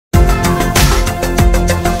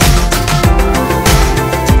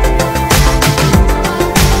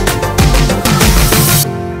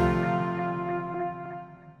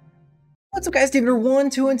What's up guys,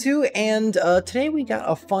 David1212, and today we got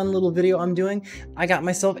a fun little video I'm doing. I got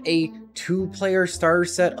myself a 2-player starter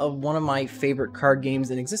set of one of my favorite card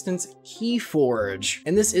games in existence, Keyforge.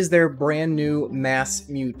 And this is their brand new mass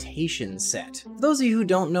mutation set. For those of you who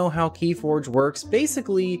don't know how Keyforge works,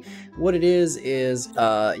 basically what it is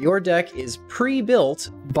your deck is pre-built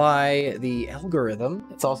by the algorithm.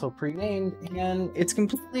 It's also pre-named, and it's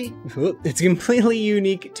completely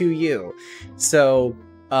unique to you. So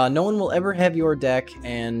no one will ever have your deck,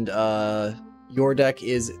 and your deck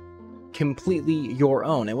is completely your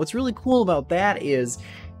own. And what's really cool about that is,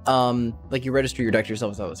 like, you register your deck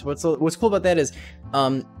yourself. So what's cool about that is,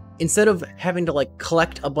 instead of having to like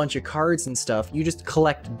collect a bunch of cards and stuff, you just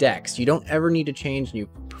collect decks. You don't ever need to change, and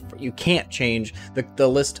you can't change the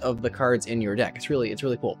list of the cards in your deck. It's really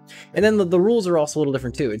cool. And then the rules are also a little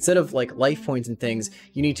different too. Instead of like life points and things,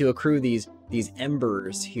 you need to accrue these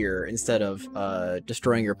embers here instead of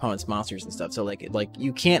destroying your opponent's monsters and stuff. So like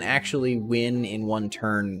you can't actually win in one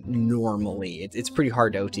turn normally. It's pretty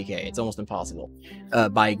hard to OTK. It's almost impossible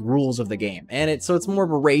by rules of the game. And so it's more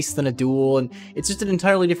of a race than a duel, and it's just an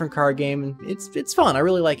entirely different card game, and it's fun. I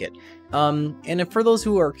really like it. And for those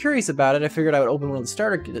who are curious about it, I figured I would open one of the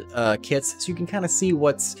starter kits so you can kind of see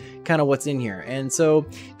what's in here. And so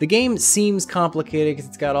the game seems complicated because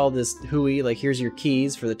it's got all this hooey, like here's your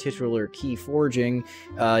keys for the titular key forging.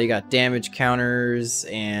 You got damage counters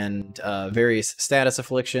and various status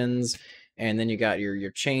afflictions. And then you got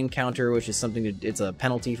your chain counter, which is something it's a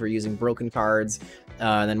penalty for using broken cards.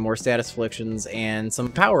 And then more status afflictions and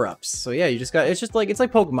some power-ups. So yeah, it's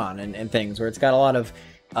like Pokemon and things, where it's got a lot of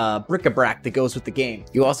bric-a-brac that goes with the game.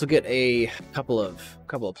 You also get a couple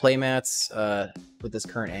of play mats. With this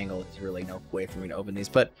current angle, there's really no way for me to open these,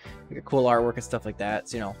 but you get cool artwork and stuff like that.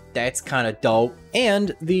 So, you know, that's kind of dope.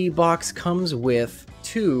 And the box comes with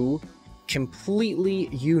 2 completely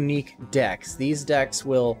unique decks. These decks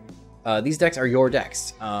are your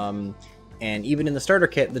decks. And even in the starter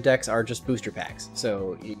kit, the decks are just booster packs.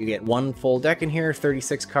 So you get 1 full deck in here,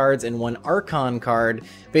 36 cards, and 1 Archon card.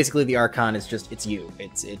 Basically, the Archon is it's you.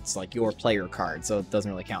 It's like your player card, so it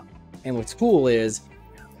doesn't really count. And what's cool is,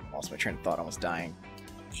 I lost my train of thought, almost dying.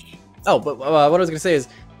 Oh, but what I was gonna say is,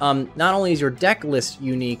 not only is your deck list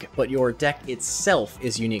unique, but your deck itself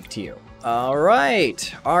is unique to you. All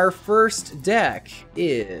right, our first deck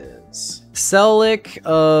is Sellic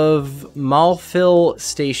of Malfil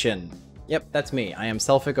Station. Yep, that's me. I am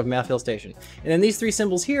Selfic of Malfil Station. And then these 3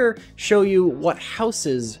 symbols here show you what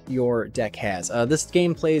houses your deck has. This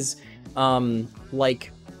game plays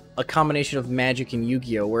like a combination of Magic and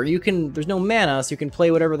Yu-Gi-Oh, where there's no mana, so you can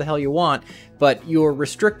play whatever the hell you want, but you're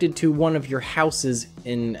restricted to one of your houses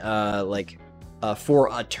in for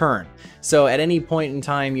a turn. So at any point in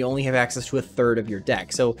time, you only have access to 1/3 of your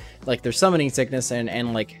deck. So like there's Summoning Sickness and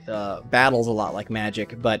battles a lot like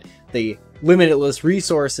Magic, but the limitless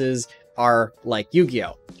resources are like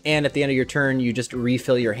Yu-Gi-Oh! And at the end of your turn, you just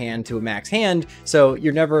refill your hand to a max hand, so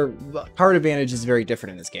card advantage is very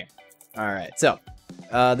different in this game. Alright, so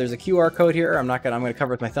there's a QR code here. I'm gonna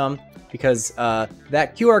cover with my thumb, because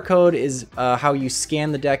that QR code is how you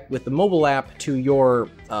scan the deck with the mobile app to your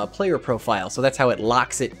player profile, so that's how it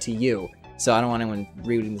locks it to you. So I don't want anyone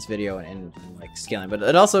reading this video and like scaling, but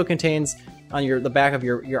it also contains on the back of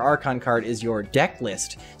your Archon card is your deck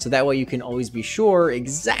list, so that way you can always be sure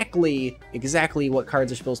exactly what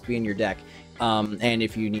cards are supposed to be in your deck, and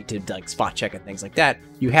if you need to like spot check and things like that,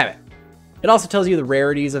 you have it. It also tells you the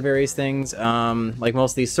rarities of various things, like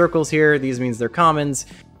most of these circles here. These means they're commons.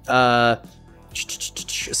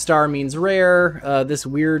 Star means rare. This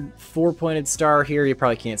weird 4-pointed star here, you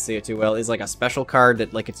probably can't see it too well, is like a special card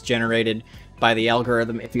that like it's generated by the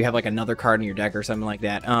algorithm if you have like another card in your deck or something like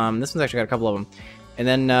that. This one's actually got a couple of them. And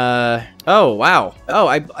then, oh, wow. Oh,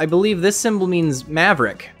 I believe this symbol means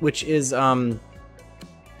Maverick, which is,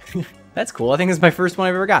 that's cool. I think it's my first one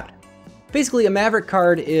I've ever got. Basically, a Maverick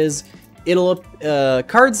card is,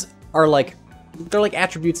 cards are like, they're like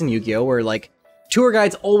attributes in Yu-Gi-Oh! Where like, Tour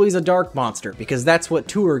Guide's always a dark monster, because that's what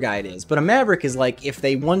Tour Guide is. But a Maverick is like if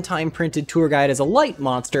they one-time printed Tour Guide as a light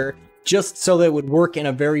monster, just so that it would work in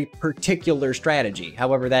a very particular strategy.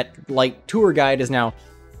 However, that light Tour Guide is now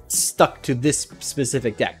stuck to this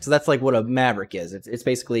specific deck. So that's like what a Maverick is. It's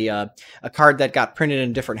basically a card that got printed in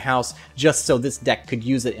a different house just so this deck could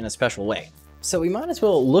use it in a special way. So we might as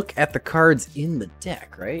well look at the cards in the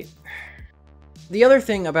deck, right? The other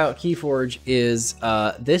thing about Keyforge is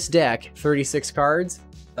this deck, 36 cards,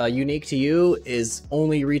 unique to you, is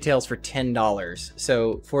only retails for $10.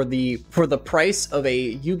 So for the price of a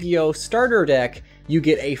Yu-Gi-Oh! Starter deck, you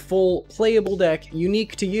get a full playable deck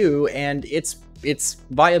unique to you, and its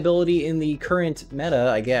viability in the current meta,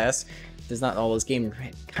 I guess, there's not all this game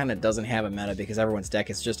kind of doesn't have a meta because everyone's deck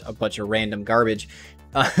is just a bunch of random garbage.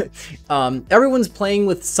 Everyone's playing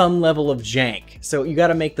with some level of jank, so you got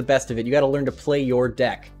to make the best of it. You got to learn to play your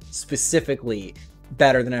deck specifically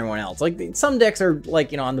better than everyone else. Like some decks are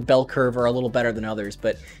like, you know, on the bell curve are a little better than others,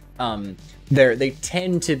 but they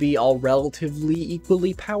tend to be all relatively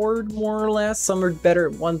equally powered, more or less. Some are better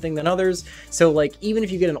at one thing than others. So like, even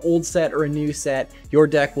if you get an old set or a new set, your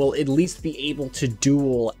deck will at least be able to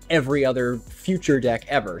duel every other future deck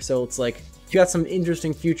ever. So it's like, you got some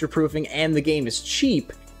interesting future proofing, and the game is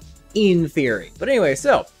cheap in theory. But anyway,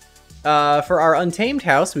 so for our Untamed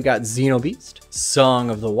house, we got Xenobeast, Song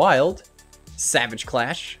of the Wild, Savage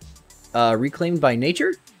Clash, Reclaimed by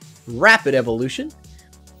Nature, Rapid Evolution,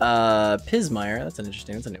 Pismire, that's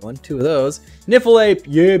a new one, 2 of those. Niffleape,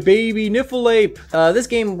 yeah baby, Niffleape! This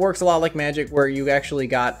game works a lot like Magic, where you actually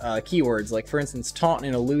got keywords, like for instance, Taunt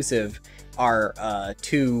and Elusive are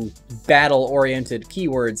 2 battle-oriented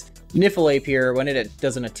keywords. Niffleape here, when it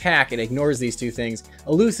does an attack, it ignores these 2 things.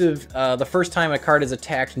 Elusive, the first time a card is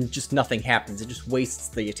attacked, just nothing happens, it just wastes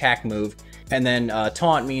the attack move. And then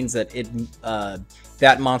Taunt means that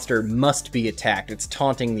that monster must be attacked. It's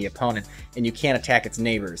taunting the opponent, and you can't attack its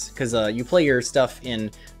neighbors, because you play your stuff in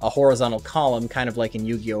a horizontal column, kind of like in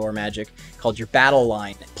Yu-Gi-Oh! Or Magic, called your battle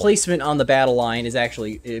line. Placement on the battle line is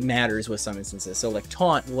actually, it matters with some instances. So like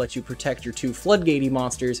Taunt will let you protect your 2 floodgatey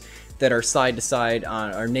monsters that are side to side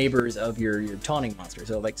on are neighbors of your taunting monster.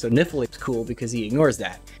 So like, so Niffleape's cool because he ignores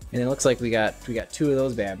that. And it looks like we got 2 of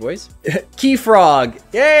those bad boys. Key Frog!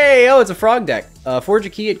 Yay! Oh, it's a frog deck. Forge a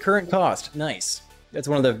key at current cost. Nice. That's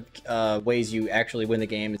one of the ways you actually win the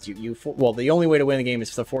game. Is well, the only way to win the game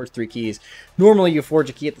is to forge 3 keys. Normally, you forge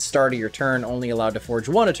a key at the start of your turn, only allowed to forge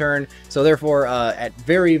 1 a turn. So therefore, at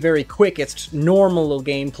very, very quickest normal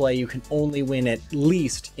gameplay, you can only win at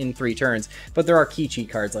least in 3 turns. But there are key cheat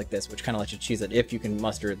cards like this, which kind of let you choose it if you can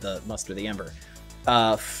muster the Ember.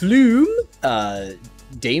 Flume,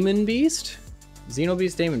 Daemon Beast,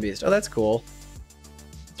 Xenobeast, Daemon Beast. Oh, that's cool.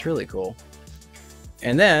 It's really cool.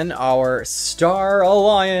 And then our Star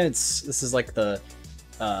Alliance. This is like the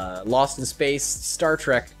Lost in Space Star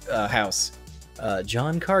Trek house.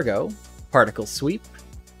 John Cargo, Particle Sweep,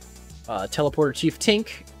 Teleporter Chief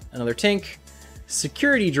Tink, another Tink,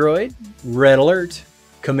 Security Droid, Red Alert,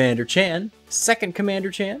 Commander Chan, second Commander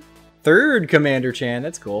Chan, third Commander Chan,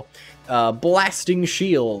 that's cool, Blasting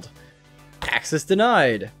Shield, Access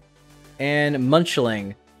Denied, and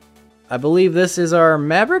Munchling. I believe this is our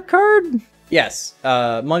Maverick card? Yes,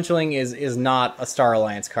 Munchling is not a Star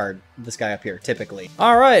Alliance card, this guy up here, typically.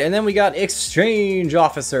 All right, and then we got Exchange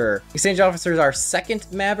Officer. Exchange Officer is our second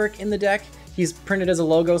Maverick in the deck. He's printed as a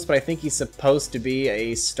Logos, but I think he's supposed to be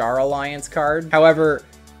a Star Alliance card. However,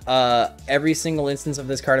 every single instance of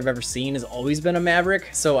this card I've ever seen has always been a Maverick,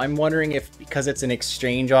 so I'm wondering if, because it's an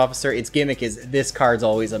Exchange Officer, its gimmick is this card's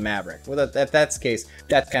always a Maverick. Well, if that's the case,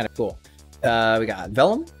 that's kind of cool. We got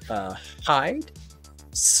Vellum, Hide,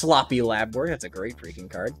 Sloppy Labwork, that's a great freaking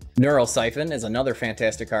card. Neural Siphon is another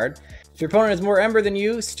fantastic card. If your opponent has more Ember than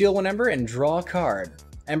you, steal 1 Ember and draw a card.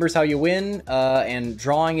 Ember's how you win, and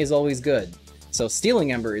drawing is always good. So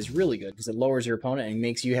stealing Ember is really good because it lowers your opponent and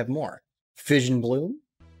makes you have more. Fission Bloom,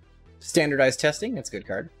 Standardized Testing, that's a good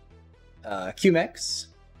card. Cumex,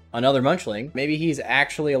 another Munchling. Maybe he's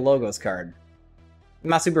actually a Logos card. I'm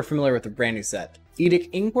not super familiar with the brand new set.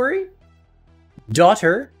 Edict Inquiry,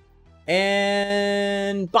 Daughter,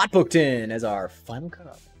 and Botbookton as our final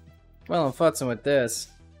cutoff. Well, I'm futzing with this.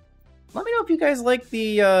 Let me know if you guys like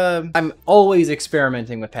the, I'm always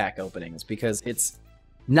experimenting with pack openings because it's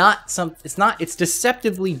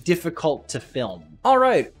deceptively difficult to film. All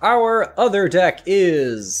right, our other deck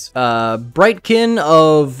is Brightkin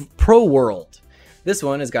of Pro World. This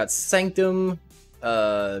one has got Sanctum,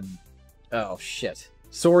 oh shit,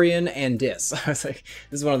 Saurian and Dis. I was like,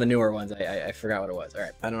 this is one of the newer ones. I forgot what it was. All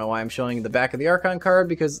right, I don't know why I'm showing the back of the Archon card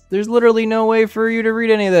because there's literally no way for you to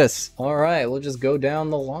read any of this. All right, we'll just go down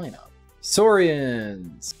the lineup.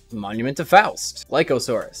 Saurians, Monument to Faust,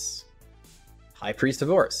 Lycosaurus, High Priest of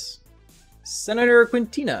Horus, Senator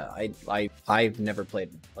Quintina. I've never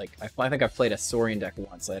played, like, I think I've played a Saurian deck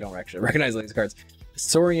once, so I don't actually recognize these cards.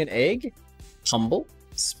 Saurian Egg, Humble,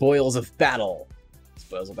 Spoils of Battle,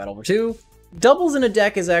 Spoils of Battle for 2. Doubles in a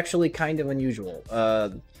deck is actually kind of unusual,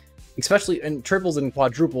 especially in triples and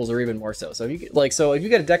quadruples are even more so. So if you get, if you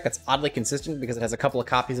get a deck that's oddly consistent because it has a couple of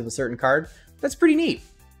copies of a certain card, that's pretty neat.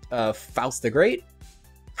 Faust the Great,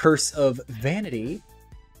 Curse of Vanity,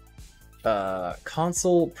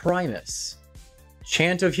 Consul Primus,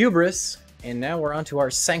 Chant of Hubris, and now we're on to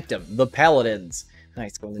our Sanctum, the Paladins.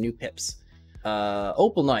 Nice, going the new pips.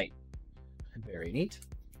 Opal Knight, very neat.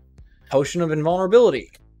 Potion of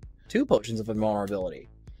invulnerability. 2 potions of invulnerability.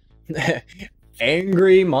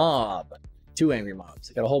 Angry mob. 2 angry mobs.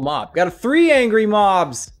 Got a whole mob. Got 3 angry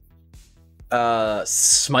mobs.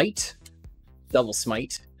 Smite. Double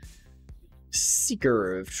smite.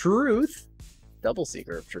 Seeker of truth. Double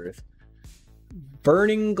seeker of truth.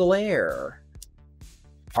 Burning glare.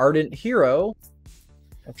 Ardent hero.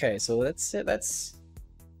 Okay, so that's it. I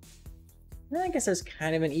guess there's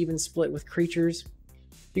kind of an even split with creatures.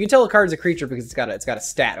 You can tell a card's a creature because it's got a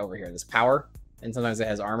stat over here, this power, and sometimes it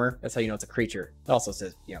has armor. That's how you know it's a creature. It also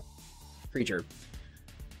says, you know, creature.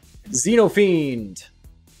 Xenofiend.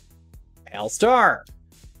 Alstar.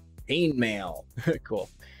 Painmail. Cool.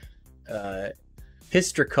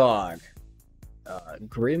 Hystricog.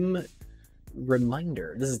 Grim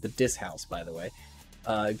Reminder. This is the Dis House, by the way.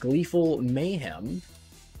 Gleeful Mayhem.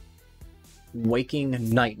 Waking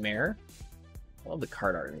Nightmare. I love the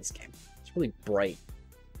card art in this game. It's really bright.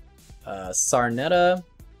 Sarnetta.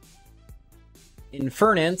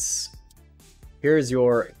 Infernance. Here's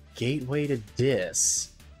your Gateway to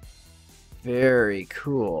Dis. Very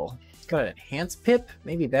cool. It's got an Enhance Pip?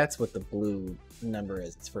 Maybe that's what the blue number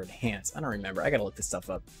is. It's for Enhance. I don't remember. I gotta look this stuff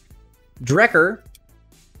up. Drekker.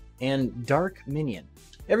 And Dark Minion.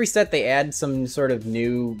 Every set they add some sort of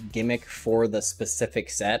new gimmick for the specific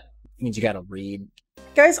set. It means you gotta read.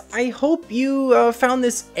 Guys, I hope you found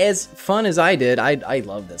this as fun as I did. I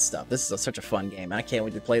love this stuff. This is such a fun game. I can't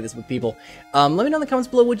wait to play this with people. Let me know in the comments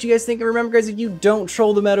below what you guys think. And remember, guys, if you don't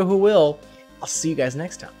troll the meta, who will? I'll see you guys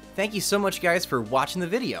next time. Thank you so much, guys, for watching the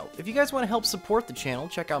video. If you guys want to help support the channel,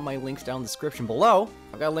 check out my links down in the description below.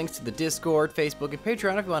 I've got links to the Discord, Facebook, and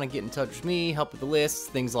Patreon if you want to get in touch with me, help with the lists,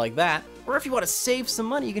 things like that. Or if you want to save some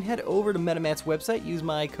money, you can head over to MetaMat's website, use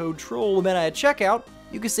my code TROLLMETA at checkout.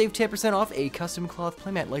 You can save 10% off a custom cloth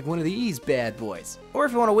playmat like one of these bad boys. Or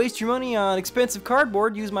if you want to waste your money on expensive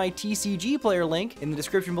cardboard, use my TCG player link in the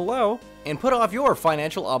description below and put off your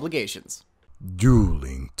financial obligations.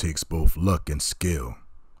 Dueling takes both luck and skill.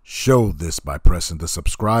 Show this by pressing the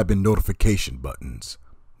subscribe and notification buttons.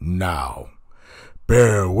 Now,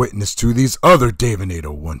 bear witness to these other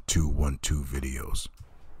Davinator 1212 videos.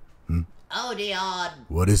 Oh, Dion.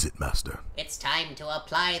 What is it, Master? It's time to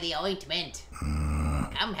apply the ointment.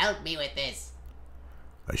 Come help me with this.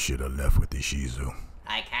 I should have left with Ishizu.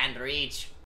 I can't reach.